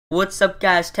What's up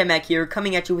guys, Temmac here,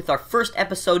 coming at you with our first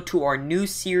episode to our new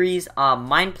series,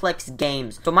 Mineplex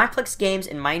Games. So Mineplex Games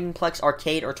and Mineplex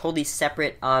Arcade are totally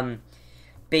separate,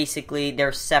 basically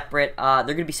they're separate, they're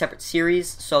going to be separate series.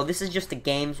 So this is just the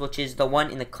games, which is the one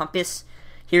in the compass.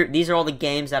 Here, these are all the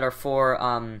games that are for,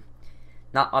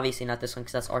 obviously not this one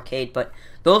because that's arcade, but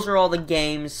those are all the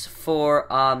games for,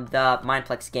 the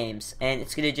Mineplex Games. And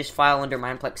it's going to just file under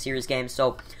Mineplex Series Games,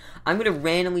 so I'm going to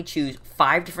randomly choose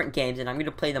 5 different games, and I'm going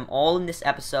to play them all in this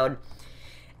episode.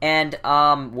 And,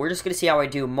 we're just going to see how I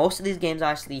do. Most of these games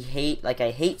I actually hate. Like, I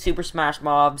hate Super Smash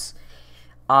Mobs.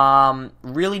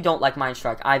 Really don't like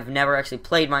Minestrike. I've never actually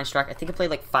played Minestrike. I think I played,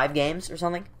 like, 5 games or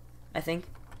something. I think.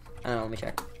 I don't know, let me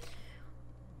check.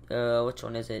 Which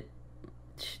one is it?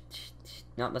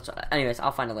 No, that's not. Anyways,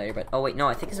 I'll find it later, but, oh, wait, no,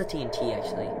 I think it's a TNT,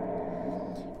 actually.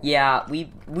 Yeah, we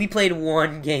played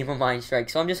 1 game of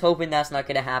Minestrike, so I'm just hoping that's not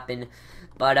gonna happen.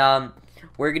 But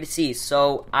we're gonna see.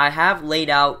 So I have laid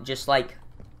out just like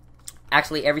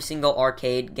actually every single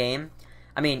arcade game.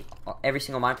 I mean every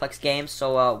single Mineplex game.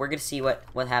 So we're gonna see what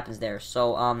happens there.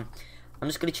 So I'm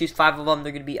just gonna choose 5 of them.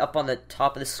 They're gonna be up on the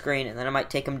top of the screen, and then I might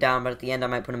take them down. But at the end, I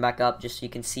might put them back up just so you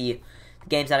can see the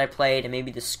games that I played and maybe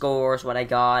the scores, what I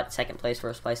got, second place,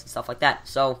 first place, and stuff like that.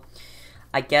 So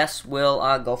I guess we'll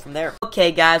go from there.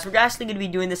 Okay, guys, we're actually going to be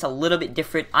doing this a little bit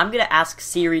different. I'm going to ask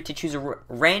Siri to choose a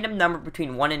random number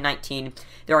between 1 and 19.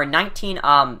 There are 19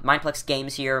 Mineplex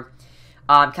games here.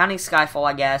 Counting Skyfall,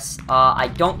 I guess. I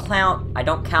don't count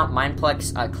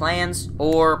Mineplex clans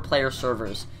or player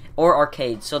servers or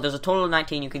arcades. So there's a total of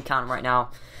 19. You can count them right now.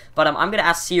 But I'm going to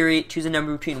ask Siri, choose a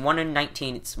number between 1 and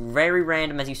 19. It's very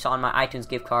random, as you saw in my iTunes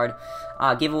gift card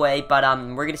giveaway. But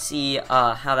we're going to see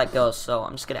how that goes. So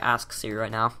I'm just going to ask Siri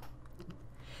right now.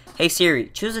 Hey Siri,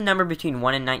 choose a number between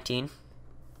 1 and 19.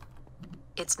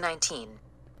 It's 19.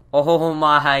 Oh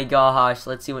my gosh.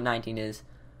 Let's see what 19 is.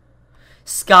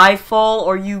 Skyfall?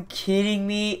 Are you kidding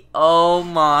me? Oh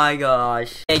my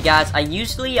gosh. Hey guys, I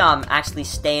usually actually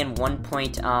stay in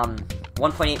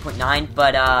 1.8.9,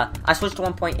 but I switched to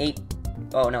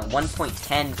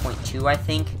 1.10.2, I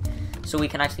think, so we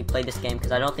can actually play this game,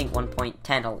 because I don't think 1.10,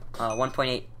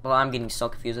 1.8, well, I'm getting so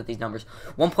confused with these numbers.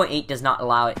 1.8 does not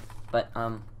allow it, but,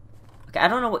 okay, I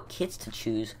don't know what kits to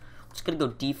choose. I'm just gonna go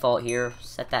default here,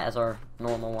 set that as our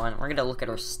normal one. We're gonna look at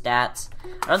our stats.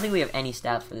 I don't think we have any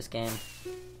stats for this game.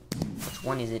 Which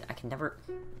one is it? I can never,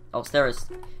 oh, there it is.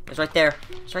 It's right there.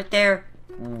 It's right there.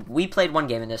 We played 1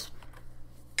 game in this.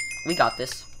 We got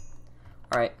this.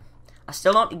 Alright. I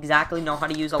still don't exactly know how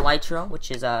to use Elytra,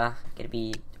 which is, gonna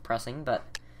be depressing, but...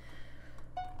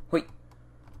 Wait.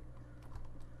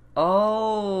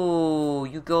 Oh,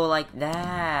 you go like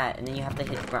that, and then you have to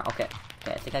hit the ground. Okay.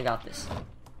 Okay, I think I got this.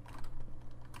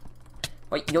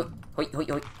 Wait, yo, wait.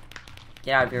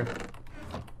 Get out of here.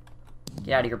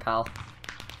 Get out of here, pal.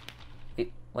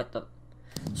 Wait, what the...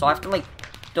 So I have to, like...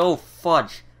 Oh,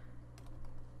 fudge.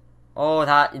 Oh,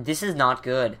 this is not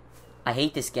good. I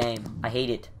hate this game. I hate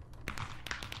it.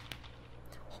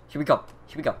 Here we go.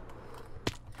 Here we go.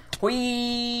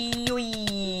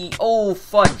 Whee! Oh,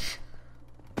 fudge.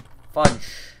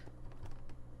 Fudge.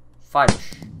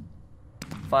 Fudge.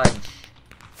 Fudge.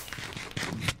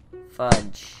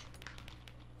 Fudge.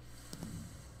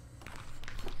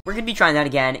 We're gonna be trying that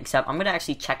again, except I'm gonna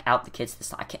actually check out the kits this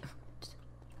time.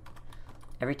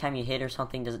 Every time you hit or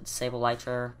something, does it disable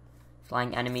Elytra?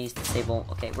 Flying enemies, disable.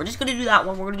 Okay, we're just gonna do that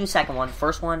one. We're gonna do the second one.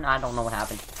 First one, I don't know what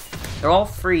happened. They're all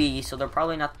free, so they're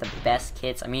probably not the best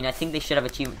kits. I mean, I think they should have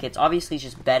achievement kits. Obviously, it's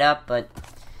just beta, but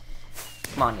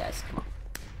come on, guys, come on.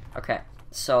 Okay,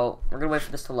 so we're gonna wait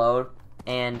for this to load,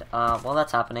 and while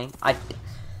that's happening,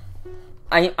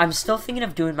 I'm still thinking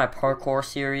of doing my parkour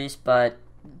series, but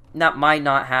that might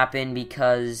not happen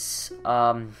because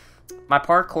my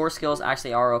parkour skills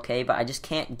actually are okay, but I just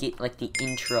can't get like the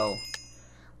intro.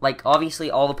 Like,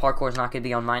 obviously, all the parkour is not going to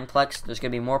be on Mineplex. There's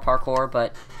going to be more parkour,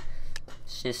 but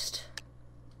it's just...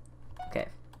 Okay.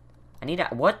 I need a...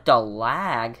 What the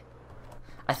lag?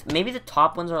 Maybe the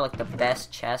top ones are, like, the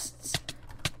best chests.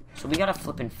 So we got a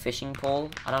flippin' fishing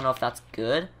pole. I don't know if that's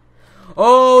good.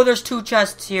 Oh, there's 2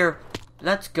 chests here.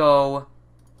 Let's go.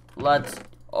 Let's...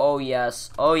 Oh, yes.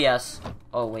 Oh, yes.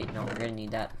 Oh, wait, no. We're going to need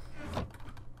that.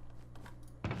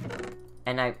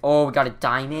 And oh, we got a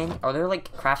diamond. Are there,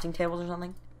 like, crafting tables or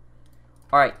something?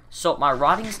 Alright, so my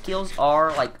rotting skills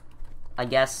are, like, I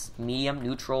guess, medium,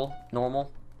 neutral, normal.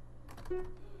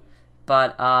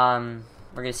 But, we're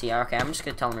gonna see. Okay, I'm just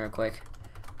gonna tell them real quick.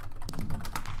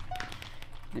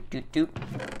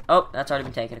 Oh, that's already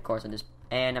been taken, of course it is.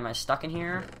 And am I stuck in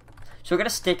here? So we're gonna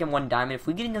stick in 1 diamond. If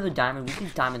we get another diamond, we can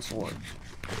diamond sword.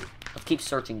 Let's keep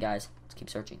searching, guys. Let's keep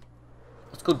searching.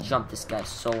 Let's go jump this guy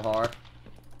so hard.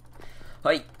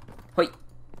 Hoi, hoi,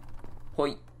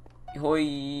 hoi, hoi.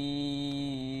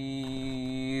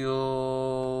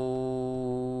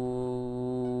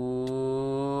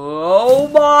 Oh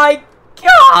my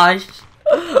gosh!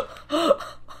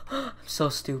 I'm so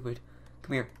stupid.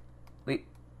 Come here. Wait,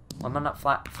 why am I not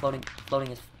floating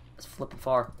as flipping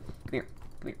far? Come here.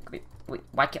 Come here. Come here. Wait,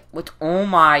 why can't? What? Oh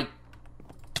my!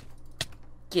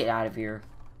 Get out of here!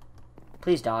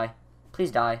 Please die.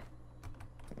 Please die.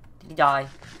 Did he die?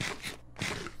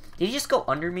 Did he just go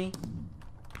under me?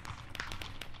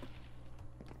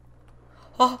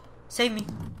 Oh, save me!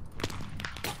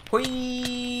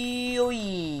 Hoi!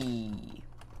 Oi!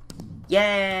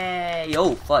 Yay!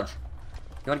 Oh, fudge.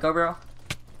 You wanna go, bro?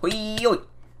 Hoi! Oi!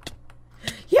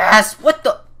 Yes! What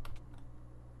the?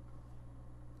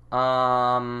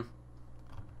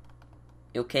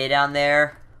 You okay down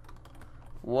there?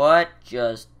 What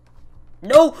just...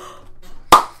 No!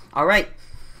 Alright,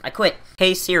 I quit.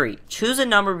 Hey Siri, choose a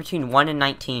number between 1 and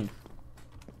 19.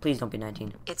 Please don't be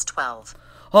 19. It's 12.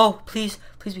 Oh, please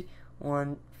be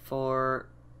 1, 4,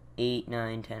 8,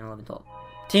 9, 10, 11, 12.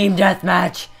 Team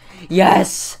Deathmatch!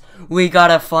 Yes! We got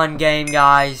a fun game,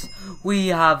 guys. We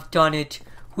have done it.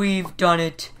 We've done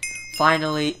it.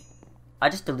 Finally. I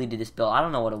just deleted this build. I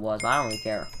don't know what it was, but I don't really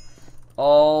care.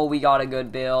 Oh, we got a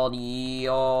good build.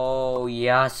 Oh,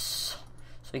 yes.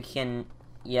 So we can,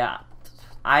 yeah.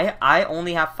 I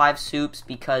only have 5 soups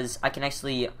because I can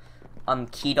actually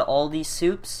key to all these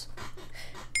soups.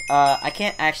 I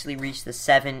can't actually reach the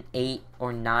 7, 8,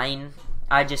 or 9.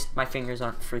 My fingers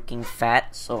aren't freaking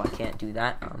fat, so I can't do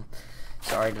that.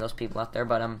 Sorry to those people out there,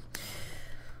 but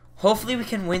hopefully we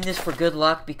can win this for good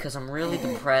luck because I'm really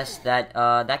depressed that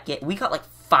we got like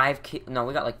 5 kills. No,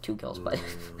 we got like 2 kills, but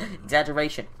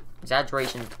exaggeration is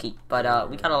the key.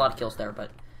 But we got a lot of kills there, but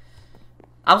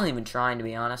I wasn't even trying, to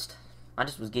be honest. I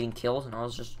just was getting kills and I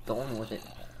was just going with it.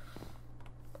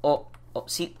 Oh,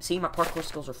 see, my parkour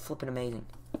skills are flipping amazing.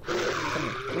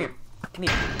 Come here.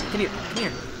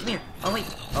 Oh wait.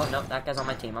 Oh no, that guy's on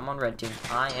my team. I'm on red team.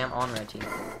 I am on red team.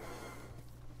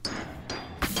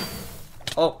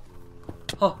 Oh,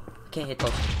 I can't hit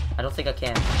those. I don't think I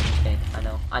can. Okay,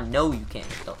 I know you can't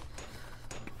hit those.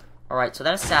 Alright, so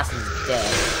that assassin's dead.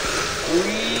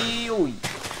 Oi.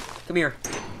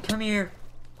 Come here.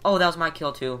 Oh, that was my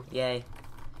kill too. Yay.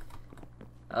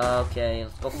 Okay,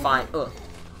 let's go find. Go.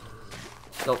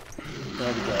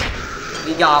 There we go.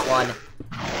 We got one.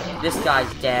 This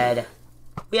guy's dead.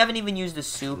 We haven't even used the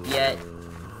soup yet.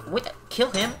 Wait, kill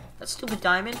him? That stupid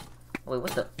diamond? Oh, wait,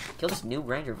 what the? Kill this new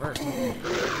ranger first.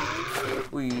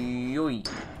 Oi.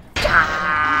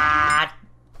 Ah!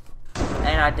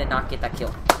 And I did not get that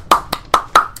kill.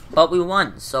 But we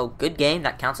won, so good game.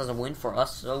 That counts as a win for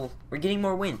us. So we're getting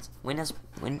more wins. Wins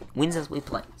as we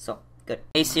play. So good.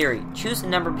 Hey Siri, choose a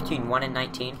number between 1 and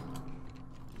 19.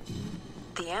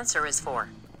 The answer is 4.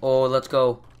 Oh, let's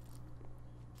go.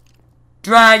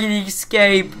 Dragon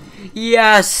Escape.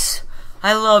 Yes,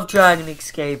 I love Dragon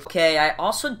Escape. Okay, I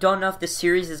also don't know if this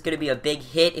series is gonna be a big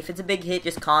hit. If it's a big hit,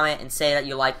 just comment and say that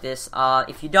you like this.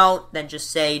 If you don't, then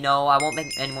just say no. I won't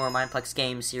make any more Mineplex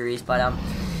game series, but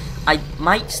I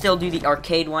might still do the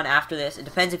arcade one after this. It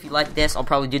depends if you like this. I'll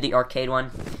probably do the arcade one.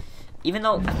 Even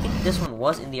though I think this one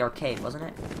was in the arcade, wasn't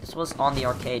it? This was on the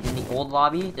arcade. In the old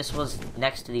lobby, this was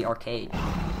next to the arcade.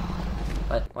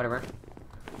 But, whatever.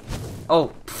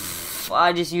 Oh,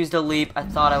 I just used a leap. I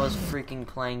thought I was freaking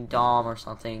playing Dom or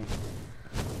something.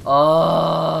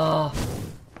 Oh,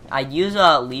 I'd use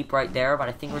a leap right there, but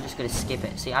I think we're just going to skip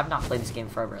it. See, I've not played this game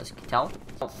forever, as you can tell.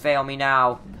 Don't fail me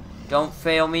now. Don't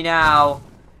fail me now.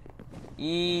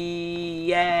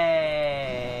 Yay!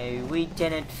 We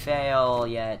didn't fail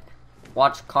yet.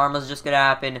 Watch, karma's just gonna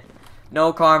happen.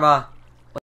 No karma.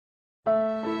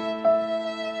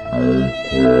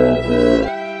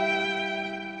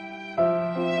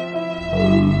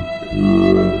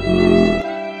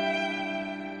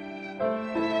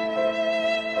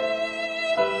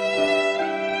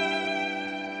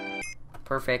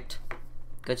 Perfect.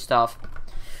 Good stuff.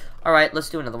 Alright, let's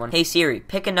do another one. Hey Siri,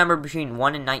 pick a number between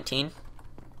 1 and 19.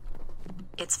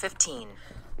 It's 15.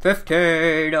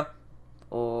 15.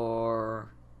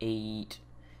 Or 8,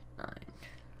 9.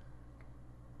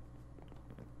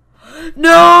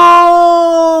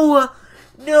 No!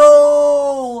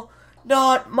 No!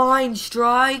 Not Mind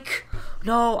Strike!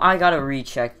 No, I gotta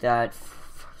recheck that.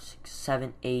 4, 6,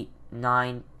 7, 8,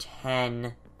 9,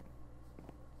 10,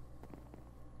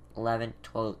 11,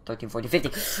 12, 13, 14,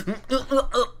 15.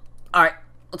 Alright,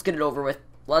 let's get it over with.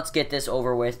 Let's get this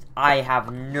over with. I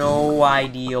have no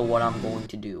idea what I'm going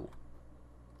to do.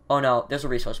 Oh no, there's a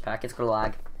resource pack. It's gonna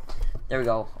lag. There we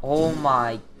go. Oh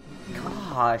my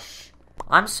gosh.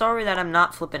 I'm sorry that I'm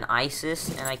not flipping ISIS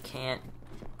and I can't...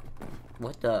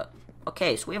 What the...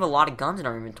 Okay, so we have a lot of guns in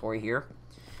our inventory here.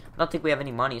 I don't think we have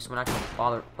any money, so we're not going to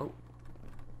bother... Oh.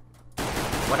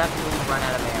 What happens when we run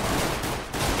out of ammo?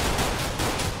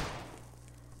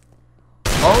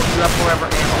 Oh, you have forever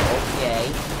ammo.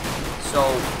 Okay. So,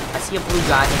 I see a blue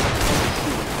guy.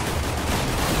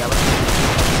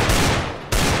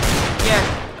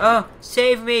 Yeah,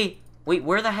 save me! Wait,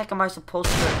 where the heck am I supposed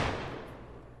to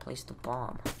place the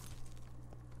bomb?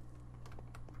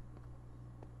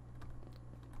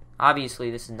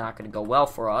 Obviously, this is not going to go well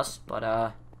for us,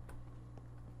 but,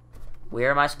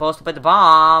 where am I supposed to put the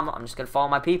bomb? I'm just going to follow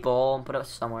my people and put it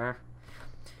somewhere.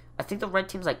 I think the red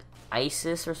team's like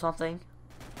ISIS or something.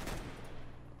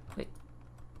 Wait.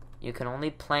 You can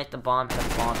only plant the bomb at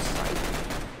a bomb site.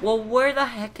 Well, where the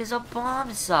heck is a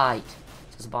bomb site?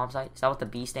 Is this a bomb site? Is that what the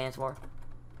B stands for?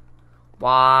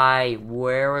 Why?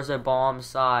 Where is a bomb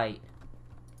site?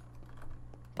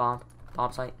 Bomb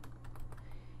site?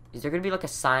 Is there gonna be like a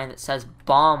sign that says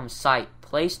bomb site?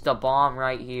 Place the bomb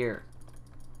right here.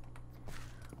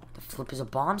 What the flip is a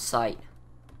bomb site?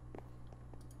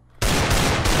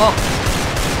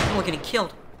 Oh! I'm getting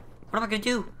killed. What am I gonna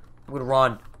do? I'm gonna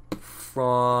run.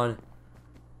 Run.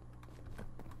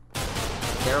 Is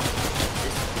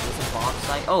this a bomb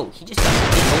site? Oh, he just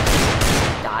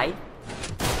got died?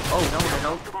 Oh,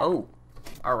 no. Oh.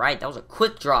 Alright, that was a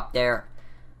quick drop there.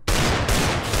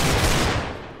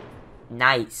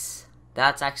 Nice.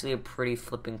 That's actually a pretty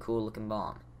flippin' cool looking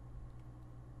bomb.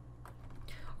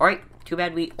 Alright, too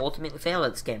bad we ultimately failed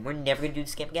at this game. We're never gonna do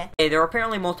this game again. Okay, there were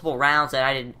apparently multiple rounds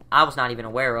that I was not even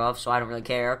aware of, so I don't really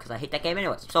care, because I hate that game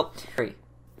anyways. So, 3.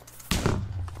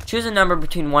 Choose a number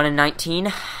between 1 and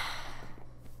 19.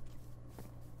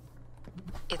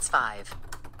 It's 5.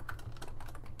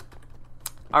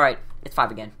 Alright, it's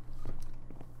 5 again.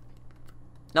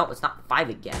 No, it's not 5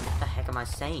 again. What the heck am I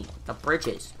saying? The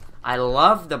bridges. I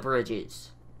love the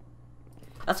bridges.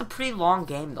 That's a pretty long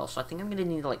game, though, so I think I'm gonna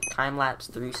need to, like, time-lapse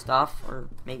through stuff, or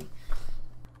maybe...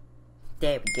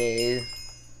 There we go.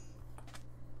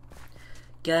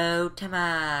 Go,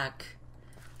 Temmac.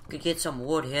 We could get some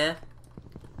wood here.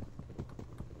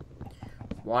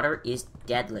 Water is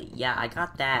deadly. Yeah, I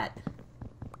got that.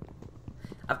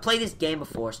 I've played this game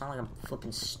before. It's not like I'm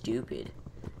flipping stupid.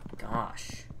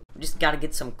 Gosh. We just gotta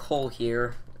get some coal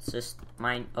here. Let's just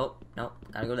mine. Oh, no.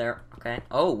 Gotta go there. Okay.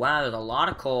 Oh, wow. There's a lot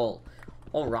of coal.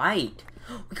 Alright.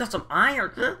 We got some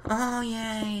iron. Oh,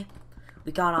 yay.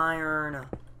 We got iron.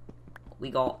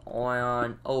 We got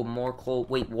iron. Oh, more coal.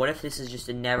 Wait, what if this is just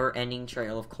a never-ending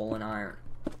trail of coal and iron?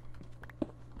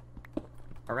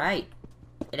 Alright.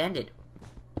 It ended.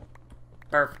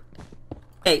 Perfect.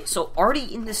 Okay, so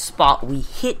already in this spot, we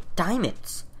hit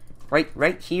diamonds.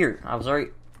 Right here.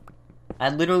 I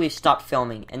literally stopped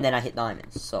filming, and then I hit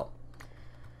diamonds, so.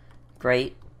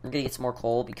 Great. We're gonna get some more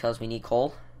coal, because we need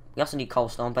coal. We also need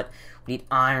cobblestone, but we need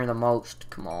iron the most.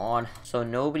 Come on. So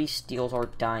nobody steals our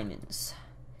diamonds.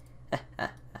 We're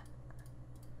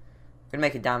gonna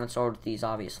make a diamond sword with these,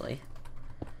 obviously.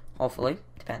 Hopefully.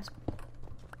 Depends.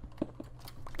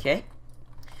 Okay.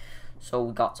 So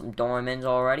we got some diamonds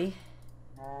already.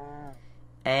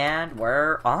 And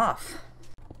we're off.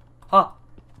 Huh.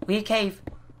 We hit a cave.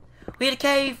 We hit a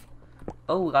cave.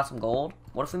 Oh, we got some gold.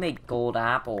 What if we made gold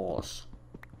apples?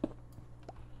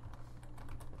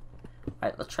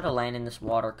 Alright, let's try to land in this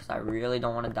water because I really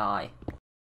don't want to die.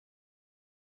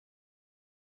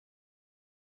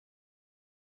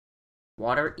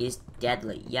 Water is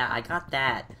deadly. Yeah, I got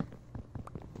that.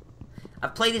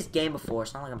 I've played this game before.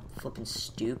 It's not like I'm flipping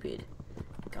stupid.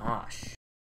 Gosh.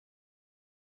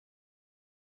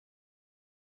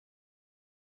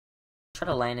 Try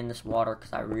to land in this water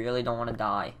because I really don't want to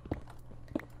die.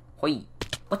 Wait,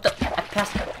 what the? I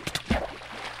passed.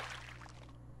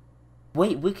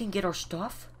 Wait, we can get our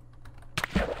stuff?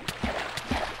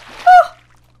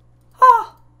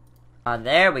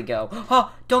 There we go.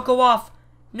 Oh, don't go off.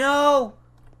 No.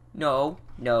 No.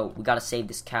 We gotta save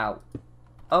this cow.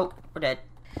 Oh, we're dead.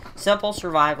 Simple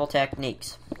survival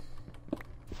techniques.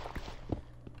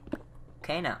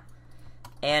 Okay, now.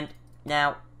 And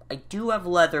now, I do have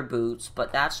leather boots,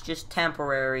 but that's just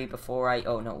temporary before I...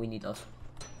 Oh, no, we need those.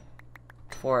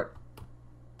 For...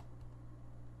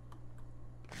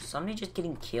 Somebody just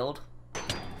getting killed?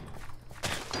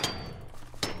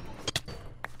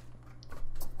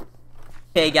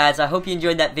 Okay, guys, I hope you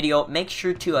enjoyed that video. Make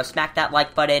sure to smack that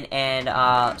like button and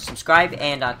subscribe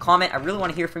and comment. I really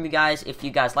want to hear from you guys if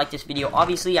you guys like this video.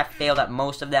 Obviously, I failed at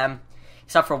most of them,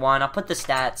 except for one. I'll put the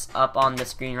stats up on the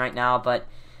screen right now, but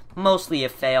mostly a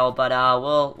fail, but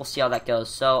we'll see how that goes.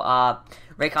 So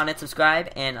rate, comment, subscribe,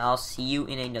 and I'll see you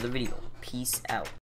in another video. Peace out.